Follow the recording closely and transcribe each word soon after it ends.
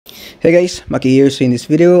Hey guys, Macky here. So in this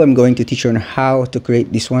video, I'm going to teach you on how to create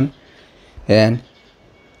this one. And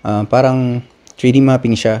parang 3D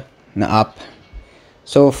mapping siya na app.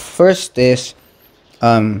 So first is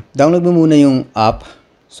download mo muna yung app.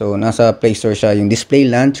 So nasa Play Store siya, yung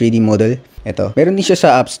display.land 3D model. Ito. Meron din siya sa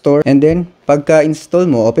App Store. And then pagka-install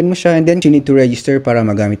mo, open mo siya, and then you need to register para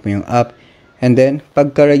magamit mo yung app. And then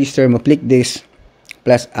pagka-register mo, click this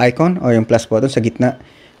plus icon or yung plus button sa gitna.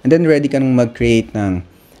 And then ready ka nang mag-create ng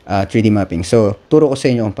 3D mapping. So, turo ko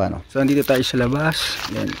sa inyo kung paano. So, andito tayo sa labas.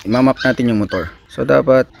 Then, imamap natin yung motor. So,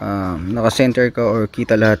 dapat naka-center ka or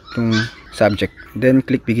kita lahat yung subject. Then,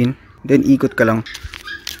 click begin. Then, ikot ka lang.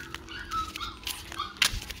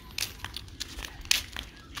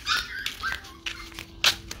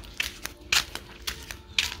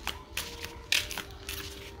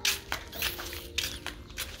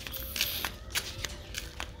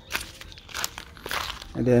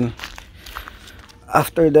 And then,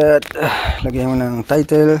 after that, lagyan mo ng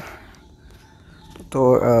title to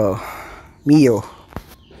Mio.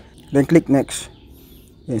 Then click next.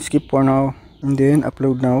 Then skip for now. And then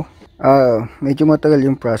upload now. Medyo matagal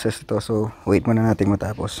yung process ito. So wait muna natin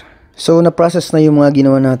matapos. So na-process na yung mga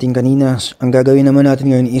ginawa natin kanina. Ang gagawin naman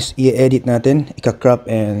natin ngayon is i-edit natin, ika-crop,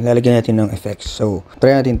 and lalagyan natin ng effects. So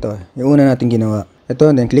try natin to. Yung una natin ginawa. Ito,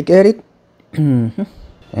 and then click edit.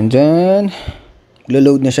 And then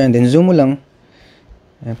load na siya, and then zoom mo lang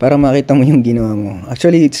para makita mo yung ginawa mo.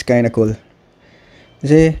 Actually, it's kinda cool.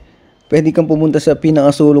 Kasi, pwede kang pumunta sa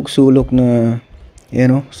pinakasulok-sulok na, you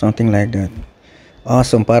know, something like that.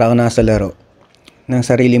 Awesome, para ka nasa laro ng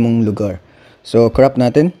sarili mong lugar. So, crop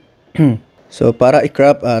natin. So, para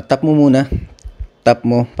i-crop, tap mo muna. Tap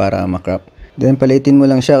mo para ma-crop. Then, palitin mo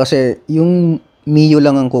lang siya kasi yung Mio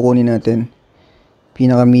lang ang kukunin natin.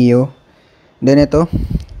 Pinaka Mio. Then, ito.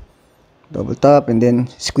 Double tap and then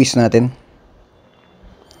squeeze natin.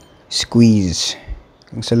 Squeeze.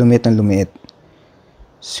 Kung sa lumit ng lumit.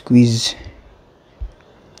 Squeeze.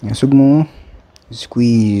 Yasog mo.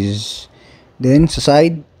 Squeeze. Then sa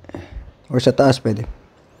side or sa taas pwede.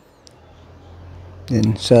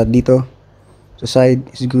 Then sa dito sa side,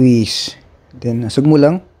 squeeze. Then nasog mo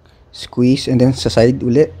lang. Squeeze, and then sa side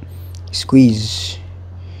uli. Squeeze.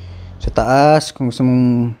 Sa taas kung gusto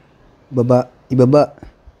mong ibaba.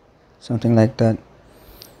 Something like that.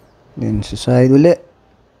 Then sa side uli.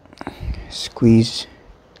 Squeeze.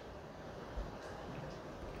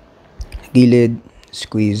 Gilid.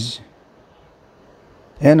 Squeeze.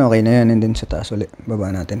 Ayan, okay na yan. And then sa taas uli. Baba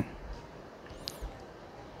natin.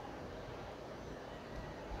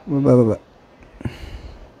 Baba.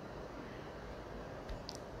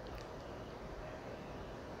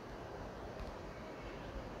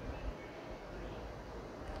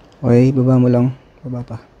 Okay, baba mo lang. Baba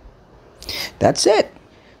pa. That's it.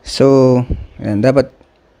 So, ayan, dapat,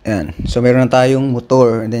 ayan. So, meron na tayong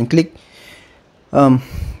motor. And then, click.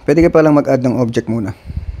 Pwede ka palang mag-add ng object muna.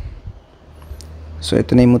 So,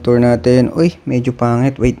 ito na yung motor natin. Uy, medyo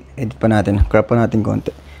pangit. Wait, edit pa natin. Crop pa natin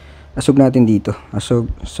konti. Asog natin dito. Asog,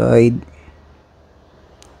 side.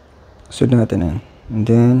 Asog natin, ayan. And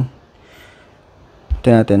then, ito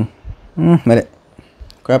natin. Mali.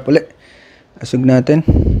 Crop ulit. Asog natin.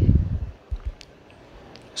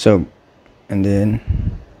 So, and then,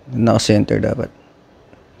 naka-center dapat.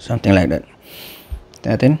 Something like that.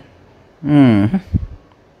 Natin.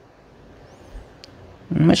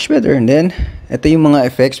 Much better. And then, ito yung mga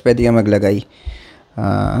effects pwede ka maglagay.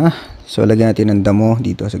 So, lagyan natin ng damo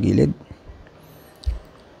dito sa gilid.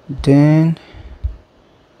 Then,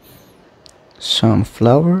 some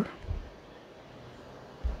flower.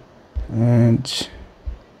 And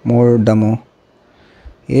more damo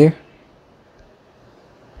here.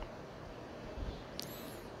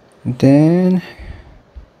 Then,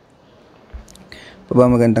 pa ba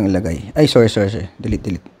magandang ilagay? Ay, sorry.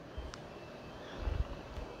 Delete.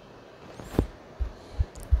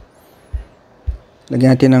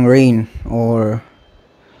 Lagyan natin ng rain or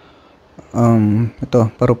ito,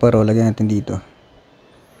 paru-paro. Lagyan natin dito.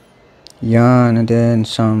 Yan, and then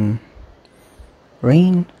some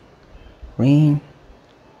rain.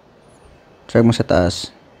 Try mo sa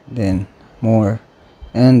taas. Then, more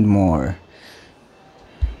and more.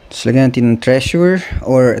 Tapos lagyan natin ng treasure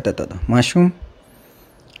or ito, mushroom.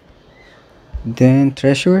 Then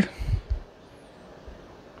treasure.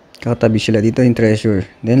 Kakatabi sila dito yung treasure.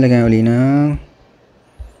 Then lagyan uli ng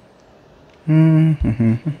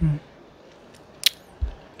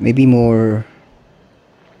maybe more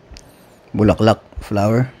bulaklak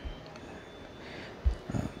flower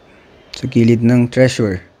sa gilid ng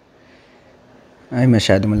treasure. Ay,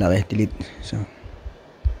 masyado malaki. Delete. So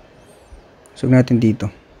natin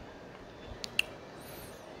dito.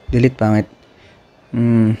 Delete, pangit.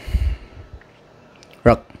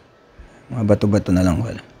 Rock. Mga bato-bato na lang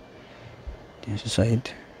wala. Yan sa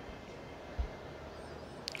side.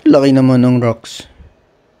 Laki naman ng rocks.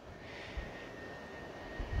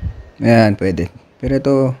 Ayan, pwede. Pero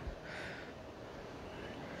ito,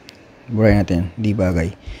 buray natin. Di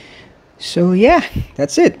bagay. So, yeah.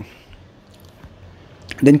 That's it.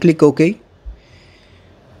 Then, click OK.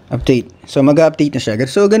 Update. So, mag-update na siya.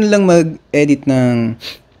 So, ganun lang mag-edit ng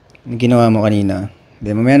ginawa mo kanina.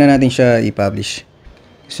 Then, mamaya na natin siya i-publish.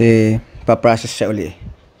 Kasi, pa-process siya uli.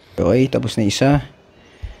 Okay, tapos na isa.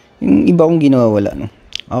 Yung iba kong ginawa wala, no?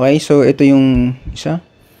 Okay, so ito yung isa.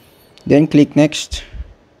 Then, click next.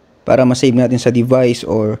 Para ma-save natin sa device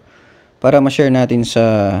or para ma-share natin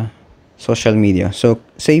sa social media. So,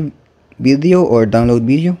 save video or download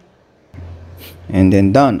video. And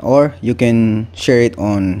then done. Or you can share it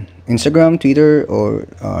on Instagram, Twitter, or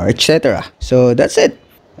etc. So, that's it.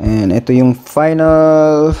 And ito yung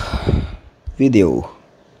final video.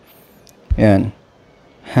 Yan.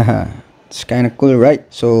 Haha. It's kind of cool, right?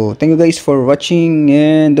 So, thank you guys for watching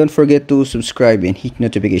and don't forget to subscribe and hit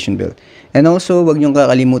notification bell. And also, wag niyong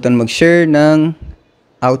kakalimutan mag-share ng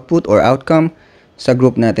output or outcome sa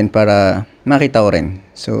group natin para makita ko rin.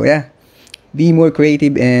 So, yeah. Be more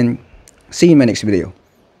creative and see you in my next video.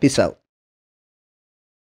 Peace out.